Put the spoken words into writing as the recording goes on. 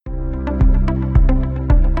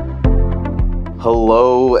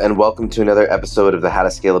Hello and welcome to another episode of the How to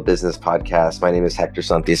Scale a Business podcast. My name is Hector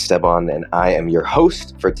Santiesteban and I am your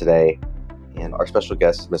host for today. And our special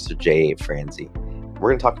guest is Mr. Jay Franze. We're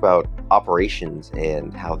going to talk about operations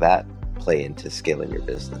and how that play into scaling your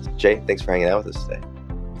business. Jay, thanks for hanging out with us today.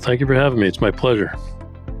 Thank you for having me. It's my pleasure.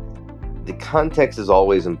 The context is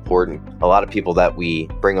always important. A lot of people that we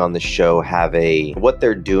bring on the show have what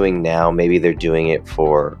they're doing now. Maybe they're doing it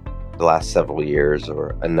for the last several years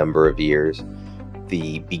or a number of years.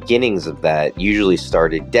 The beginnings of that usually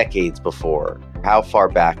started decades before. How far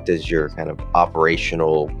back does your kind of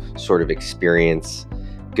operational sort of experience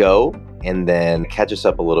go? And then catch us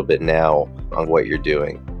up a little bit now on what you're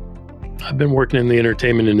doing. I've been working in the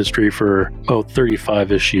entertainment industry for about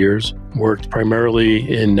 35-ish years. Worked primarily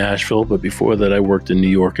in Nashville, but before that I worked in New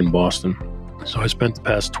York and Boston. So I spent the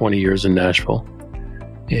past 20 years in Nashville.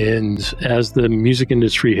 And as the music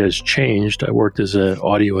industry has changed, I worked as an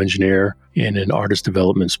audio engineer and an artist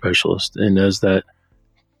development specialist. And as that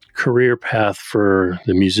career path for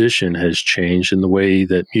the musician has changed and the way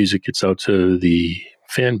that music gets out to the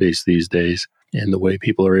fan base these days and the way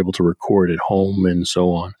people are able to record at home and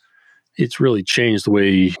so on, it's really changed the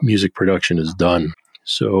way music production is done.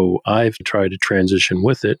 So I've tried to transition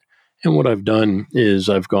with it. And what I've done is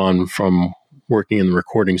I've gone from working in the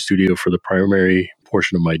recording studio for the primary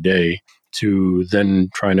portion of my day to then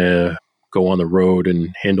trying to go on the road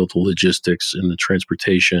and handle the logistics and the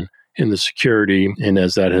transportation and the security. And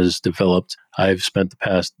as that has developed, I've spent the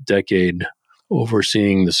past decade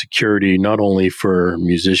overseeing the security, not only for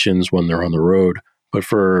musicians when they're on the road, but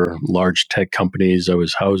for large tech companies. I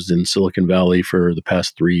was housed in Silicon Valley for the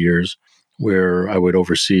past 3 years, where I would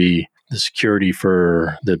oversee the security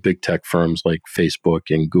for the big tech firms like Facebook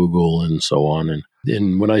and Google and so on.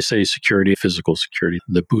 And when I say security, physical security,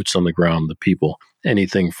 the boots on the ground, the people,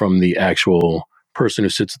 anything from the actual person who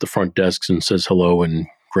sits at the front desks and says hello and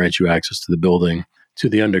grants you access to the building, to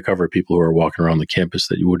the undercover people who are walking around the campus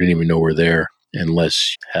that you wouldn't even know were there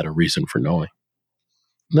unless you had a reason for knowing.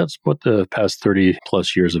 And that's what the past 30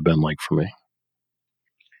 plus years have been like for me.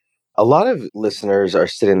 A lot of listeners are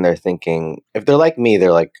sitting there thinking, if they're like me,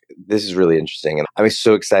 they're like, this is really interesting. And I'm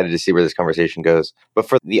so excited to see where this conversation goes. But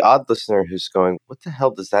for the odd listener who's going, what the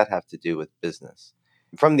hell does that have to do with business?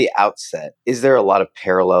 From the outset, is there a lot of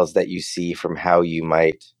parallels that you see from how you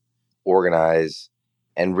might organize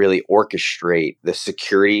and really orchestrate the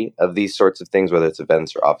security of these sorts of things, whether it's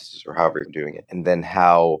events or offices or however you're doing it, and then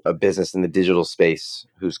how a business in the digital space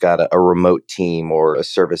who's got a remote team or a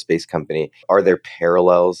service-based company, are there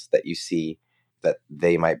parallels that you see that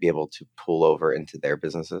they might be able to pull over into their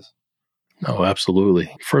businesses? Oh,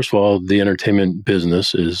 absolutely. First of all, the entertainment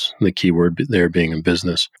business is the key word there, being a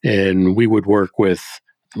business. And we would work with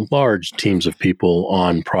large teams of people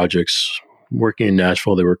on projects. Working in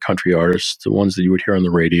Nashville, they were country artists, the ones that you would hear on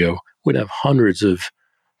the radio. We'd have hundreds of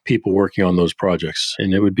people working on those projects.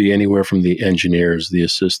 And it would be anywhere from the engineers, the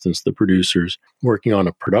assistants, the producers working on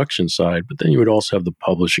a production side. But then you would also have the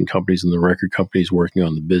publishing companies and the record companies working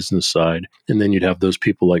on the business side. And then you'd have those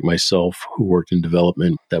people like myself who worked in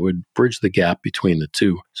development that would bridge the gap between the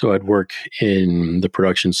two. So I'd work in the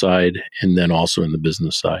production side and then also in the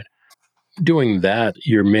business side. Doing that,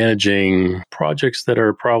 you're managing projects that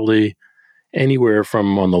are probably anywhere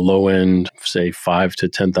from, on the low end, say $5,000 to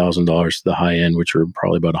 $10,000 to the high end, which are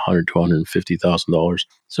probably about $100,000 to $150,000.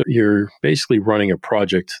 So you're basically running a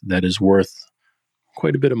project that is worth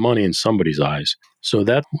quite a bit of money in somebody's eyes. So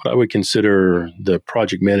that's what I would consider the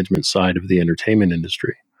project management side of the entertainment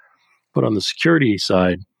industry. But on the security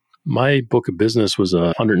side, my book of business was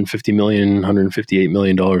 $150 million, $158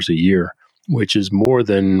 million a year, which is more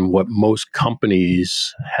than what most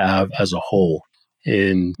companies have as a whole.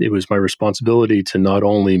 And it was my responsibility to not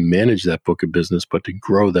only manage that book of business, but to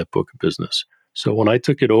grow that book of business. So when I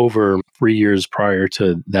took it over 3 years prior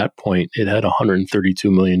to that point, it had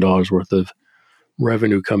 $132 million worth of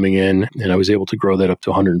revenue coming in, and I was able to grow that up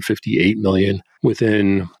to $158 million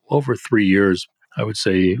within over 3 years, I would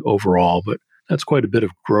say overall. But that's quite a bit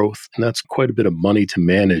of growth, and that's quite a bit of money to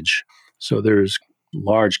manage. So there's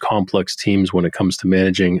large, complex teams when it comes to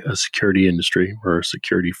managing a security industry or a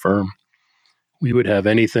security firm. We would have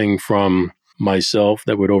anything from myself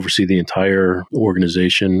that would oversee the entire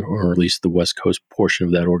organization, or at least the West Coast portion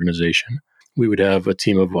of that organization. We would have a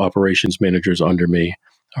team of operations managers under me,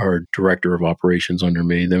 our director of operations under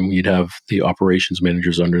me. Then we'd have the operations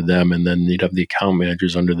managers under them, and then you'd have the account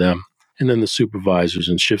managers under them. And then the supervisors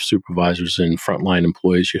and shift supervisors and frontline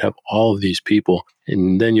employees. You'd have all of these people.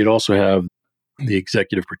 And then you'd also have the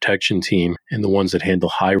executive protection team and the ones that handle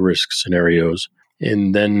high risk scenarios.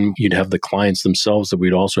 And then you'd have the clients themselves that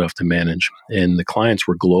we'd also have to manage. And the clients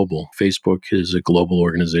were global. Facebook is a global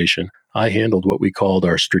organization. I handled what we called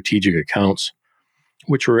our strategic accounts,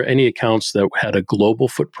 which were any accounts that had a global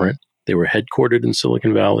footprint. They were headquartered in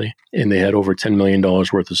Silicon Valley, and they had over $10 million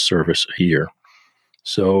worth of service a year.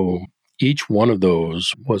 So each one of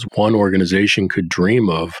those was one organization could dream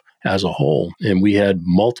of as a whole. And we had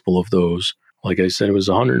multiple of those. Like I said, it was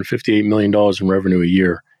 $158 million in revenue a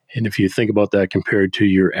year. And if you think about that compared to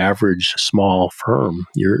your average small firm,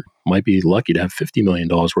 you might be lucky to have $50 million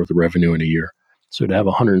worth of revenue in a year. So to have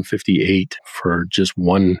 158 for just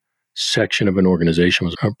one section of an organization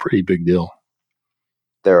was a pretty big deal.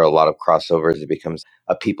 There are a lot of crossovers. It becomes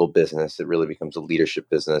a people business. It really becomes a leadership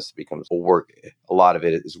business. It becomes a work. A lot of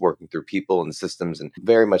it is working through people and systems, and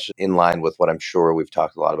very much in line with what I'm sure we've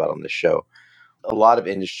talked a lot about on this show. A lot of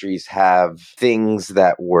industries have things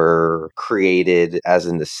that were created as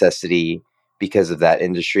a necessity because of that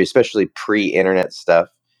industry, especially pre-internet stuff.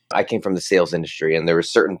 I came from the sales industry, and there were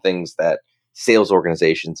certain things that sales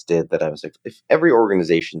organizations did that I was like, if every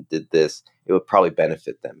organization did this, it would probably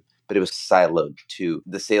benefit them. But it was siloed to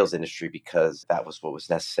the sales industry because that was what was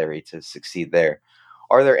necessary to succeed there.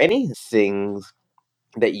 Are there any things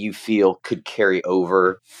that you feel could carry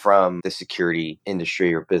over from the security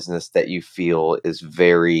industry or business that you feel is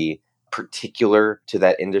very particular to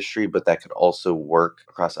that industry, but that could also work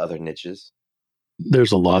across other niches?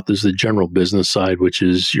 There's a lot. There's the general business side, which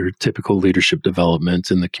is your typical leadership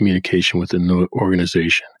development and the communication within the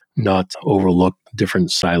organization, not overlook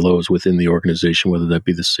different silos within the organization, whether that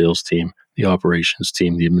be the sales team, the operations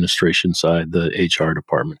team, the administration side, the HR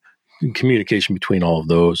department. Communication between all of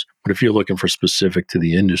those. But if you're looking for specific to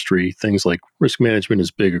the industry, things like risk management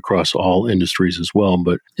is big across all industries as well.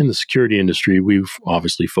 But in the security industry, we've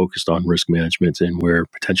obviously focused on risk management and where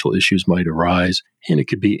potential issues might arise. And it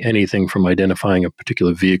could be anything from identifying a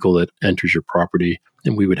particular vehicle that enters your property.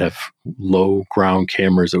 And we would have low ground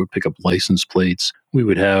cameras that would pick up license plates. We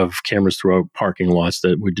would have cameras throughout parking lots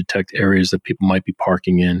that would detect areas that people might be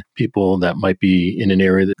parking in, people that might be in an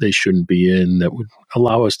area that they shouldn't be in, that would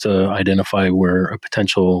allow us to identify where a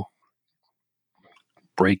potential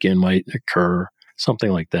break-in might occur,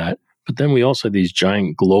 something like that. But then we also had these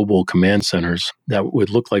giant global command centers that would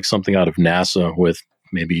look like something out of NASA with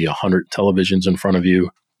maybe 100 televisions in front of you,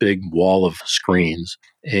 big wall of screens.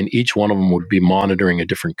 And each one of them would be monitoring a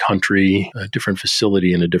different country, a different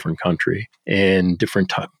facility in a different country, and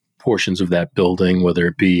different portions of that building, whether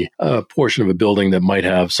it be a portion of a building that might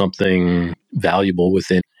have something valuable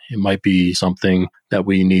within. It might be something that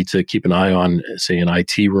we need to keep an eye on, say, an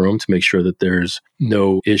IT room to make sure that there's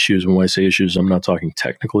no issues. When I say issues, I'm not talking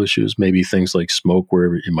technical issues, maybe things like smoke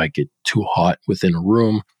where it might get too hot within a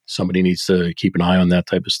room. Somebody needs to keep an eye on that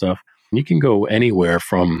type of stuff. And you can go anywhere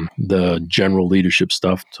from the general leadership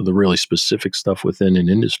stuff to the really specific stuff within an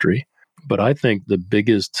industry. But I think the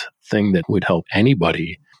biggest thing that would help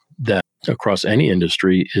anybody that across any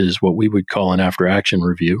industry is what we would call an after action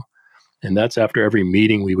review. And that's after every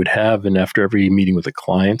meeting we would have, and after every meeting with a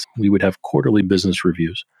client, we would have quarterly business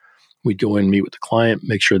reviews. We'd go in, meet with the client,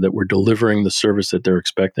 make sure that we're delivering the service that they're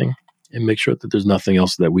expecting, and make sure that there's nothing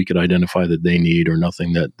else that we could identify that they need or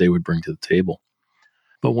nothing that they would bring to the table.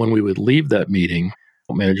 But when we would leave that meeting,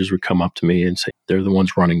 managers would come up to me and say, they're the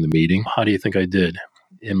ones running the meeting. How do you think I did?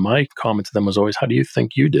 And my comment to them was always, how do you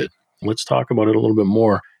think you did? Let's talk about it a little bit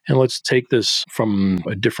more. And let's take this from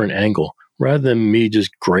a different angle. Rather than me just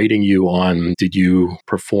grading you on, did you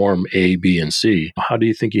perform A, B, and C? How do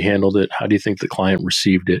you think you handled it? How do you think the client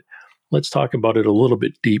received it? Let's talk about it a little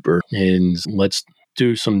bit deeper and let's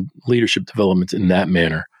do some leadership development in that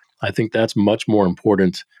manner. I think that's much more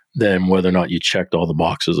important than whether or not you checked all the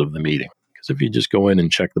boxes of the meeting. Because if you just go in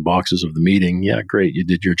and check the boxes of the meeting, yeah, great, you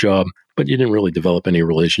did your job, but you didn't really develop any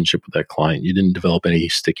relationship with that client. You didn't develop any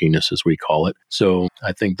stickiness, as we call it. So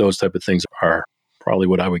I think those type of things are probably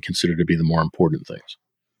what I would consider to be the more important things.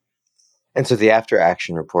 And so the after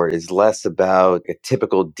action report is less about a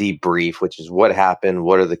typical debrief, which is what happened,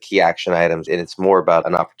 what are the key action items, and it's more about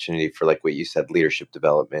an opportunity for, like what you said, leadership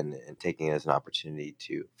development and taking it as an opportunity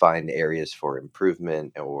to find areas for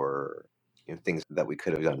improvement or things that we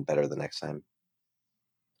could have done better the next time.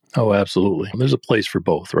 Oh, absolutely. There's a place for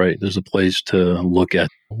both, right? There's a place to look at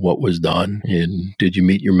what was done and did you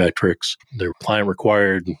meet your metrics? The client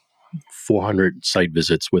required 400 site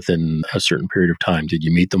visits within a certain period of time. Did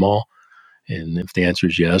you meet them all? And if the answer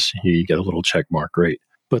is yes, you get a little check mark, great.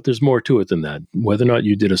 But there's more to it than that. Whether or not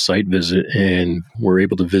you did a site visit and were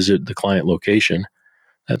able to visit the client location,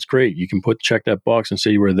 that's great. You can check that box and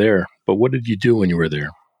say you were there. But what did you do when you were there?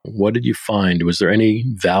 What did you find? Was there any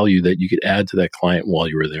value that you could add to that client while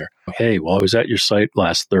you were there? Hey, while I was at your site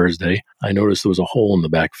last Thursday, I noticed there was a hole in the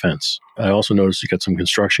back fence. I also noticed you got some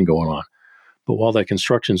construction going on. But while that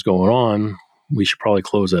construction's going on, we should probably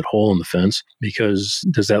close that hole in the fence, because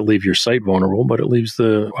does that leave your site vulnerable? But it leaves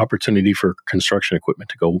the opportunity for construction equipment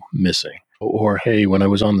to go missing. Or, hey, when I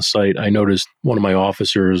was on the site, I noticed one of my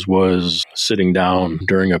officers was sitting down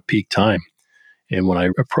during a peak time. And when I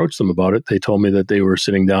approached them about it, they told me that they were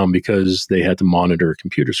sitting down because they had to monitor a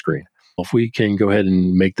computer screen. If we can go ahead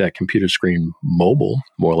and make that computer screen mobile,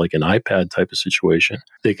 more like an iPad type of situation,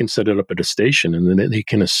 they can set it up at a station, and then they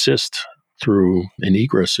can assist through an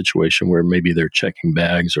egress situation where maybe they're checking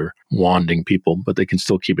bags or wanding people, but they can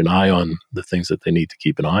still keep an eye on the things that they need to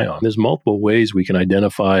keep an eye on. There's multiple ways we can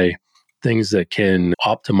identify things that can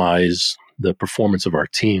optimize the performance of our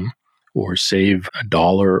team or save a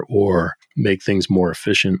dollar or make things more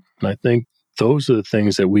efficient. And I think those are the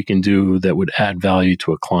things that we can do that would add value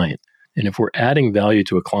to a client. And if we're adding value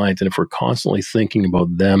to a client, and if we're constantly thinking about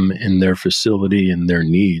them and their facility and their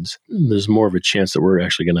needs, there's more of a chance that we're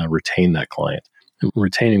actually going to retain that client. And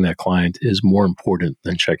retaining that client is more important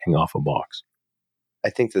than checking off a box. I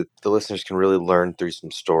think that the listeners can really learn through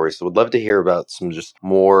some stories. So would love to hear about some just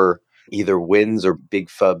more either wins or big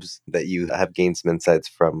fubs that you have gained some insights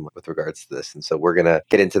from with regards to this. And so we're going to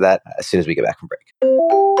get into that as soon as we get back from break.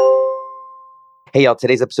 Hey, y'all.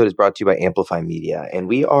 Today's episode is brought to you by Amplify Media, and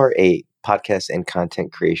we are a podcast and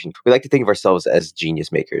content creation. We like to think of ourselves as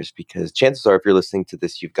genius makers, because chances are if you're listening to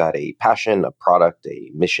this, you've got a passion, a product,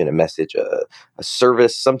 a mission, a message, a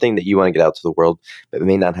service, something that you want to get out to the world, but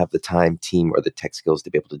may not have the time, team, or the tech skills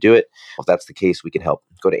to be able to do it. If that's the case, we can help.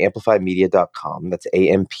 Go to amplifymedia.com. That's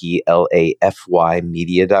AMPLAFY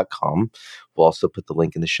media.com. We'll also put the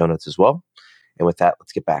link in the show notes as well. And with that,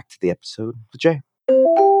 let's get back to the episode with Jay.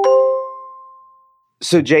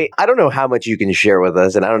 So, Jay, I don't know how much you can share with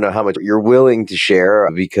us, and I don't know how much you're willing to share,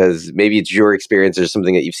 because maybe it's your experience or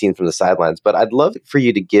something that you've seen from the sidelines, but I'd love for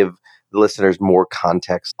you to give the listeners more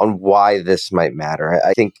context on why this might matter.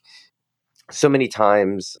 I think so many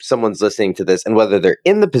times someone's listening to this, and whether they're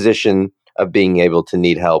in the position of being able to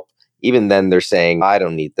need help, even then they're saying, I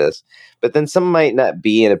don't need this. But then some might not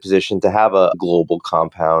be in a position to have a global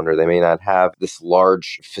compound, or they may not have this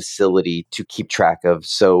large facility to keep track of.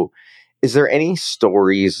 So is there any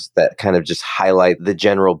stories that kind of just highlight the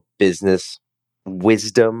general business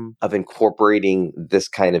wisdom of incorporating this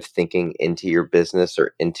kind of thinking into your business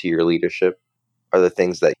or into your leadership? Are the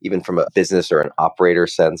things that, even from a business or an operator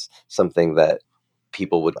sense, something that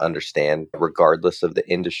people would understand regardless of the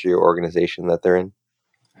industry or organization that they're in?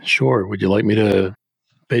 Sure. Would you like me to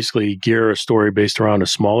basically gear a story based around a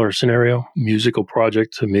smaller scenario? Musical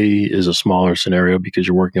project to me is a smaller scenario because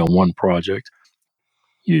you're working on one project.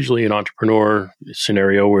 Usually an entrepreneur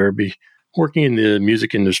scenario where working in the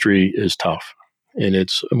music industry is tough. And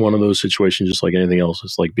it's one of those situations, just like anything else.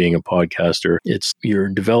 It's like being a podcaster. You're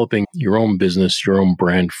developing your own business, your own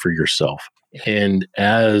brand for yourself. And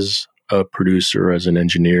as a producer, as an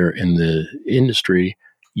engineer in the industry,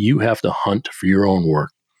 you have to hunt for your own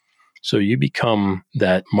work. So you become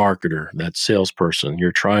that marketer, that salesperson.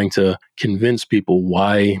 You're trying to convince people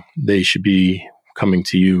why they should be coming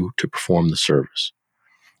to you to perform the service.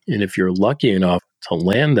 And if you're lucky enough to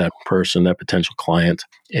land that person, that potential client,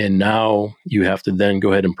 and now you have to then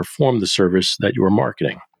go ahead and perform the service that you are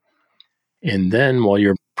marketing. And then while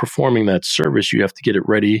you're performing that service, you have to get it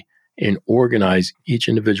ready and organize each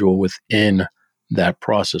individual within that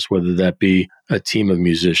process, whether that be a team of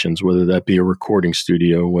musicians, whether that be a recording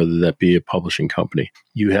studio, whether that be a publishing company.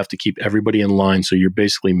 You have to keep everybody in line. So you're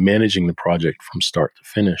basically managing the project from start to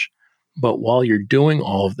finish. But while you're doing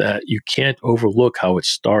all of that, you can't overlook how it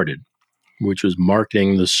started, which was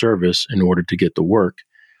marketing the service in order to get the work,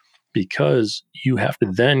 because you have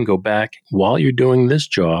to then go back while you're doing this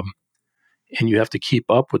job and you have to keep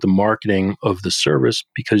up with the marketing of the service,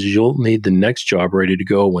 because you'll need the next job ready to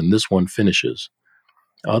go when this one finishes.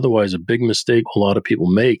 Otherwise, a big mistake a lot of people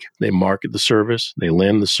make, they market the service, they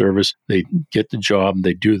land the service, they get the job,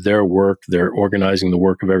 they do their work, they're organizing the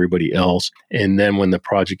work of everybody else. And then when the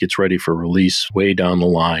project gets ready for release way down the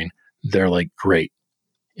line, they're like, great.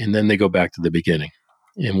 And then they go back to the beginning.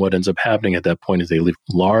 And what ends up happening at that point is they leave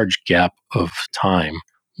a large gap of time,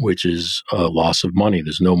 which is a loss of money.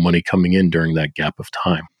 There's no money coming in during that gap of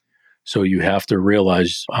time. So you have to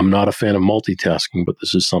realize, I'm not a fan of multitasking, but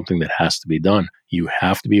this is something that has to be done. You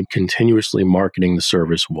have to be continuously marketing the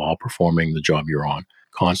service while performing the job you're on,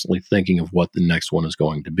 constantly thinking of what the next one is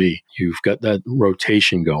going to be. You've got that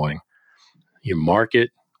rotation going. You market,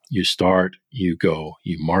 you start, you go.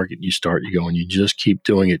 You market, you start, you go. And you just keep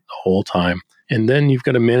doing it the whole time. And then you've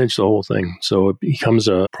got to manage the whole thing. So it becomes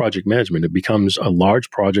a project management. It becomes a large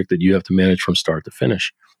project that you have to manage from start to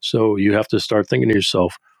finish. So you have to start thinking to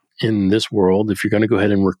yourself, in this world, if you're going to go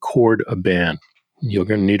ahead and record a band, you're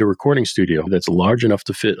going to need a recording studio that's large enough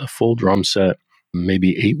to fit a full drum set,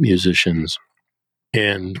 maybe 8 musicians,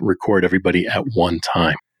 and record everybody at one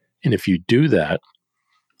time. And if you do that,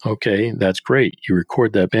 okay, that's great. You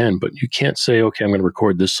record that band, but you can't say, okay, I'm going to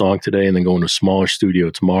record this song today and then go into a smaller studio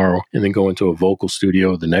tomorrow and then go into a vocal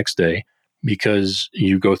studio the next day, because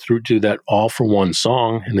you go through to that all for one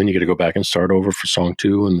song and then you got to go back and start over for song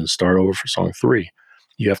 2 and then start over for song 3.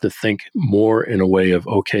 You have to think more in a way of,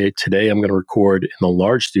 okay, today I'm going to record in the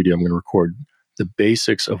large studio, I'm going to record the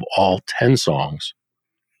basics of all 10 songs,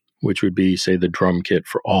 which would be, say, the drum kit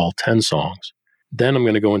for all 10 songs. Then I'm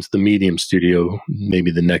going to go into the medium studio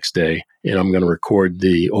maybe the next day, and I'm going to record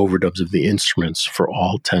the overdubs of the instruments for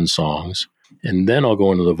all 10 songs. And then I'll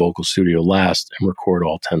go into the vocal studio last and record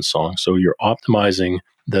all 10 songs. So you're optimizing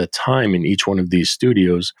the time in each one of these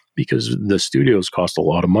studios, because the studios cost a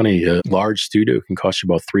lot of money. A large studio can cost you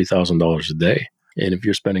about $3,000 a day. And if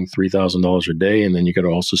you're spending $3,000 a day, and then you got to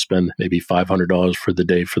also spend maybe $500 for the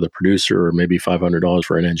day for the producer, or maybe $500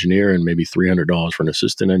 for an engineer, and maybe $300 for an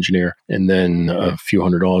assistant engineer, and then a few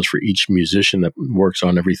 $100s for each musician that works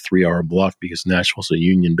on every 3-hour block, because Nashville's a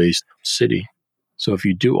union-based city. So if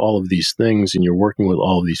you do all of these things and you're working with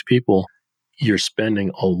all of these people, you're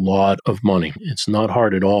spending a lot of money. It's not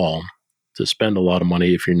hard at all to spend a lot of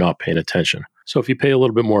money if you're not paying attention. So if you pay a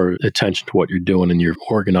little bit more attention to what you're doing and you're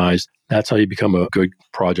organized, that's how you become a good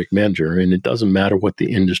project manager. And it doesn't matter what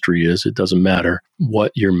the industry is. It doesn't matter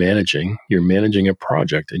what you're managing. You're managing a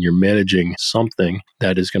project and you're managing something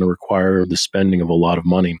that is going to require the spending of a lot of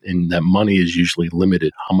money. And that money is usually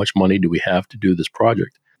limited. How much money do we have to do this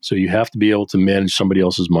project? So you have to be able to manage somebody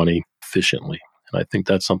else's money efficiently. And I think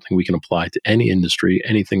that's something we can apply to any industry,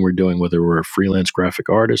 anything we're doing, whether we're a freelance graphic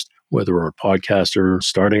artist, whether we're a podcaster,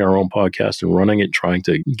 starting our own podcast and running it, trying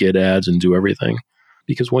to get ads and do everything.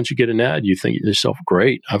 Because once you get an ad, you think to yourself,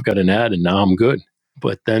 great, I've got an ad and now I'm good.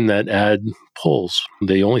 But then that ad pulls.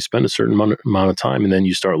 They only spend a certain amount of time, and then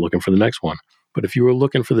you start looking for the next one. But if you were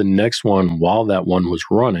looking for the next one while that one was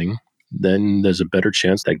running, then there's a better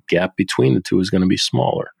chance that gap between the two is going to be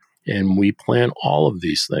smaller. And we plan all of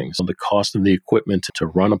these things. So the cost of the equipment to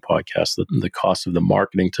run a podcast, the cost of the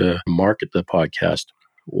marketing to market the podcast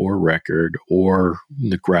or record, or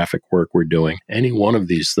the graphic work we're doing, any one of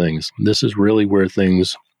these things, this is really where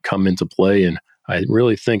things come into play. And I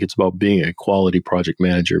really think it's about being a quality project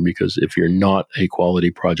manager, because if you're not a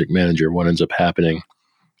quality project manager, what ends up happening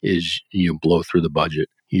is you blow through the budget,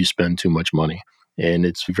 you spend too much money, and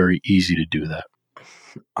it's very easy to do that.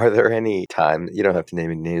 Are there any times, you don't have to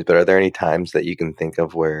name any names, but are there any times that you can think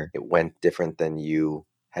of where it went different than you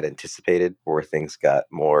had anticipated, or things got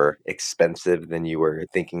more expensive than you were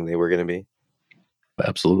thinking they were going to be?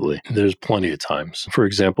 Absolutely. There's plenty of times. For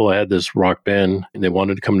example, I had this rock band and they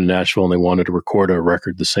wanted to come to Nashville and they wanted to record a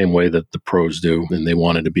record the same way that the pros do. And they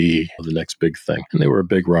wanted to be the next big thing. And they were a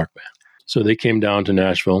big rock band. So they came down to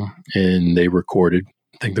Nashville and they recorded.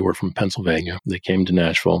 I think they were from Pennsylvania. They came to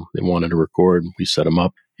Nashville. They wanted to record. We set them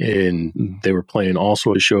up and they were playing all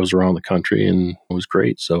sorts of shows around the country, and it was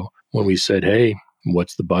great. So when we said, hey,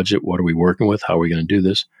 what's the budget? What are we working with? How are we going to do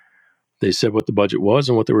this? They said what the budget was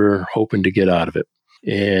and what they were hoping to get out of it.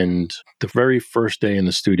 And the very first day in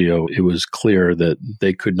the studio, it was clear that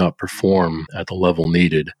they could not perform at the level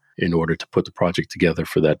needed in order to put the project together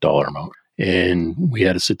for that dollar amount. And we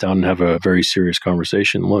had to sit down and have a very serious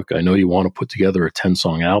conversation. Look, I know you want to put together a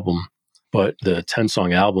 10-song album, but the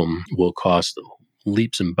 10-song album will cost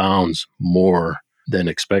leaps and bounds more than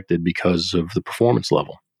expected because of the performance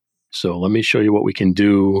level. So let me show you what we can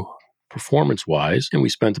do performance-wise. And we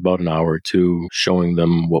spent about an hour or two showing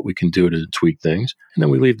them what we can do to tweak things. And then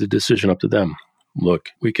we leave the decision up to them. Look,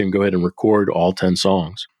 we can go ahead and record all 10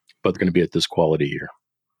 songs, but they're going to be at this quality here.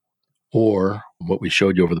 Or what we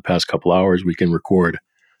showed you over the past couple hours, we can record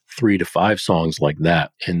 3 to 5 songs like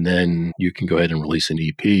that. And then you can go ahead and release an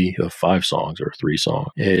EP of 5 songs or 3 songs.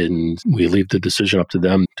 And we leave the decision up to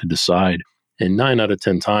them to decide. And 9 out of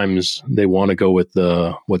 10 times, they want to go with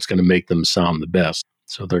what's going to make them sound the best.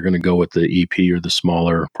 So they're going to go with the EP or the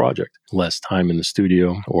smaller project, less time in the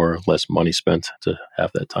studio or less money spent to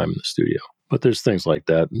have that time in the studio. But there's things like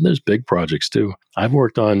that. And there's big projects too. I've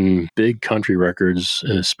worked on big country records,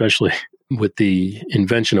 especially with the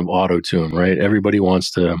invention of auto-tune, right? Everybody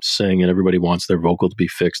wants to sing and everybody wants their vocal to be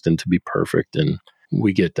fixed and to be perfect. And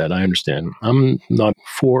we get that. I understand. I'm not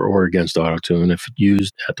for or against auto-tune if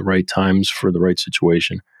used at the right times for the right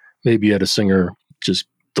situation. Maybe you had a singer just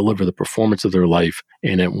deliver the performance of their life.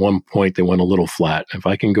 And at one point, they went a little flat. If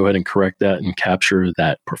I can go ahead and correct that and capture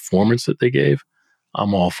that performance that they gave,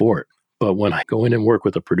 I'm all for it. But when I go in and work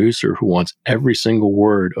with a producer who wants every single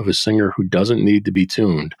word of a singer who doesn't need to be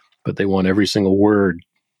tuned, but they want every single word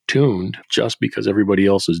tuned just because everybody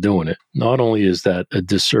else is doing it, not only is that a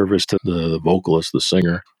disservice to the vocalist, the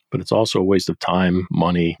singer, but it's also a waste of time,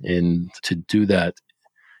 money, and to do that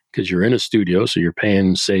because you're in a studio, so you're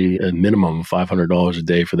paying, say, a minimum of $500 a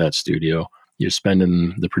day for that studio. You're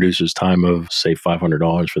spending the producer's time of, say,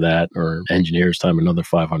 $500 for that, or engineer's time another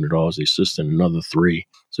 $500, the assistant another $300.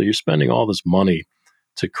 So you're spending all this money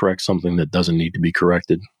to correct something that doesn't need to be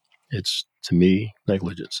corrected. It's, to me,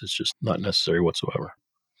 negligence. It's just not necessary whatsoever.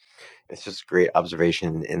 It's just great observation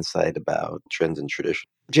and insight about trends and tradition.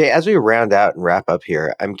 Jay, as we round out and wrap up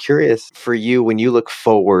here, I'm curious for you, when you look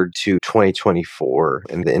forward to 2024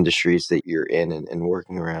 and the industries that you're in and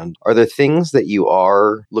working around, are there things that you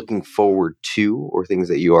are looking forward to or things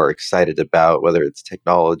that you are excited about, whether it's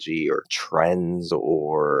technology or trends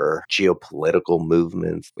or geopolitical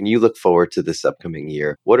movements? When you look forward to this upcoming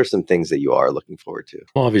year, what are some things that you are looking forward to?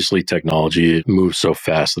 Well, obviously, technology moves so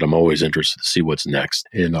fast that I'm always interested to see what's next.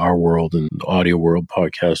 In our world, in the audio world,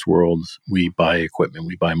 podcast world, we buy equipment,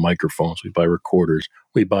 we buy microphones, we buy recorders,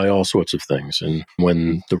 we buy all sorts of things. And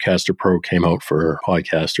when the Caster Pro came out for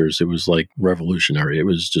podcasters, it was like revolutionary. It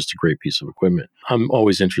was just a great piece of equipment. I'm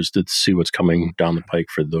always interested to see what's coming down the pike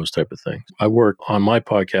for those type of things. I work on my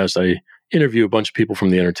podcast. I interview a bunch of people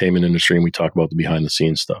from the entertainment industry, and we talk about the behind the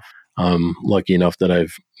scenes stuff. I'm lucky enough that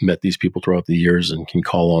I've met these people throughout the years and can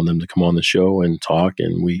call on them to come on the show and talk,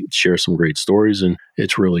 and we share some great stories, and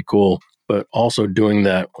it's really cool. But also doing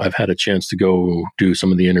that, I've had a chance to go do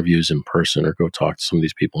some of the interviews in person or go talk to some of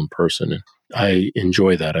these people in person. And I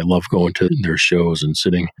enjoy that. I love going to their shows and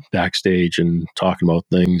sitting backstage and talking about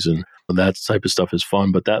things. And that type of stuff is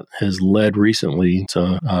fun. But that has led recently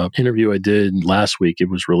to an interview I did last week. It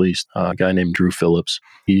was released. A guy named Drew Phillips.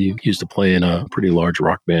 He used to play in a pretty large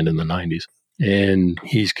rock band in the 90s. And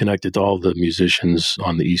he's connected to all the musicians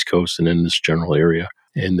on the East Coast and in this general area.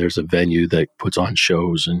 And there's a venue that puts on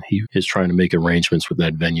shows, and he is trying to make arrangements with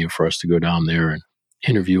that venue for us to go down there and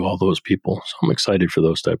interview all those people. So I'm excited for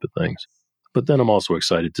those type of things. But then I'm also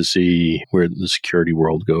excited to see where the security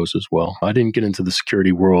world goes as well. I didn't get into the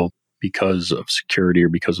security world because of security or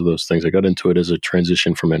because of those things. I got into it as a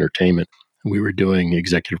transition from entertainment. We were doing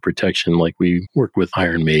executive protection, like we worked with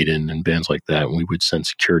Iron Maiden and bands like that. And we would send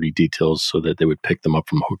security details so that they would pick them up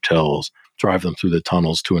from hotels, drive them through the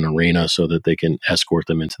tunnels to an arena so that they can escort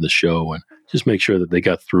them into the show and just make sure that they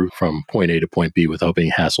got through from point A to point B without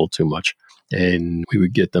being hassled too much. And we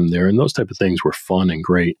would get them there. And those type of things were fun and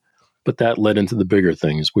great. But that led into the bigger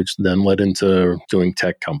things, which then led into doing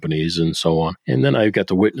tech companies and so on. And then I got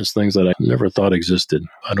to witness things that I never thought existed.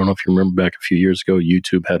 I don't know if you remember back a few years ago,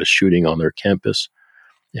 YouTube had a shooting on their campus.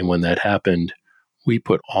 And when that happened, we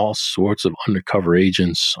put all sorts of undercover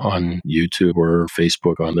agents on YouTube or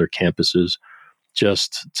Facebook on their campuses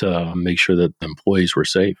just to make sure that the employees were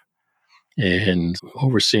safe. And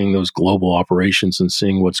overseeing those global operations and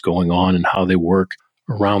seeing what's going on and how they work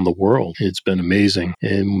around the world, it's been amazing.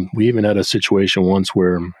 And we even had a situation once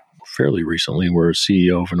where, fairly recently, where a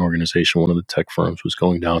CEO of an organization, one of the tech firms, was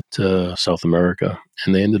going down to South America,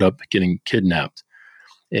 and they ended up getting kidnapped.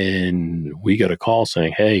 And we got a call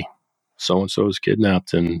saying, hey, so-and-so is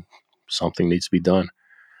kidnapped and something needs to be done.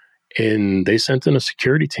 And they sent in a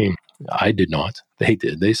security team. I did not. They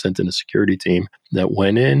did. They sent in a security team that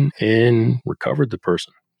went in and recovered the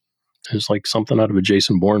person. It's like something out of a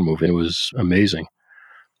Jason Bourne movie. It was amazing.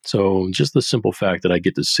 So just the simple fact that I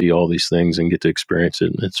get to see all these things and get to experience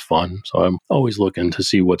it, it's fun. So I'm always looking to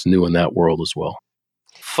see what's new in that world as well.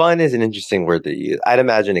 Fun is an interesting word to use. I'd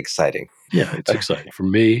imagine exciting. Yeah, it's exciting. For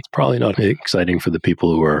me, it's probably not exciting for the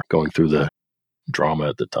people who are going through the drama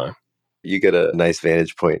at the time. You get a nice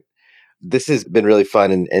vantage point. This has been really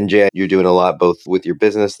fun. And Jay, you're doing a lot both with your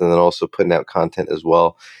business and then also putting out content as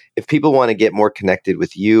well. If people want to get more connected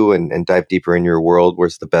with you and dive deeper in your world,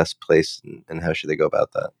 where's the best place and how should they go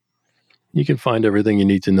about that? You can find everything you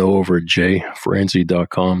need to know over at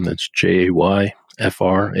jayfranze.com. That's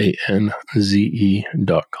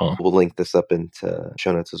JayFranze.com. We'll link this up into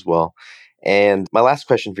show notes as well. And my last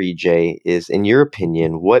question for you, Jay, is in your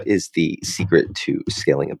opinion, what is the secret to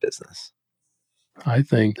scaling a business? I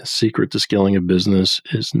think the secret to scaling a business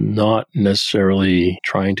is not necessarily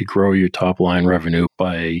trying to grow your top line revenue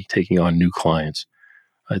by taking on new clients.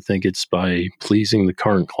 I think it's by pleasing the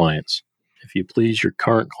current clients. If you please your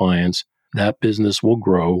current clients, that business will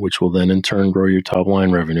grow, which will then in turn grow your top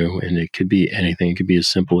line revenue. And it could be anything. It could be as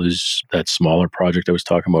simple as that smaller project I was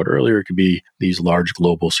talking about earlier. It could be these large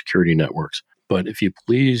global security networks. But if you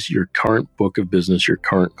please your current book of business, your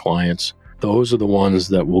current clients, those are the ones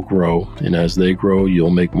that will grow. And as they grow, you'll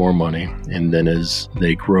make more money. And then as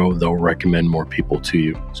they grow, they'll recommend more people to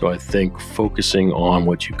you. So I think focusing on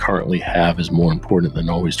what you currently have is more important than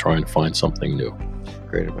always trying to find something new.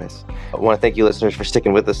 Great advice. I want to thank you, listeners, for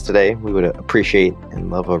sticking with us today. We would appreciate and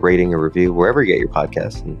love a rating or review wherever you get your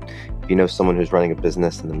podcast. And if you know someone who's running a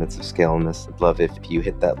business in the midst of scaling this, I'd love if you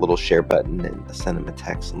hit that little share button and send them a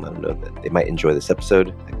text and let them know that they might enjoy this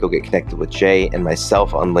episode. Go get connected with Jay and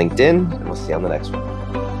myself on LinkedIn, and we'll see you on the next one.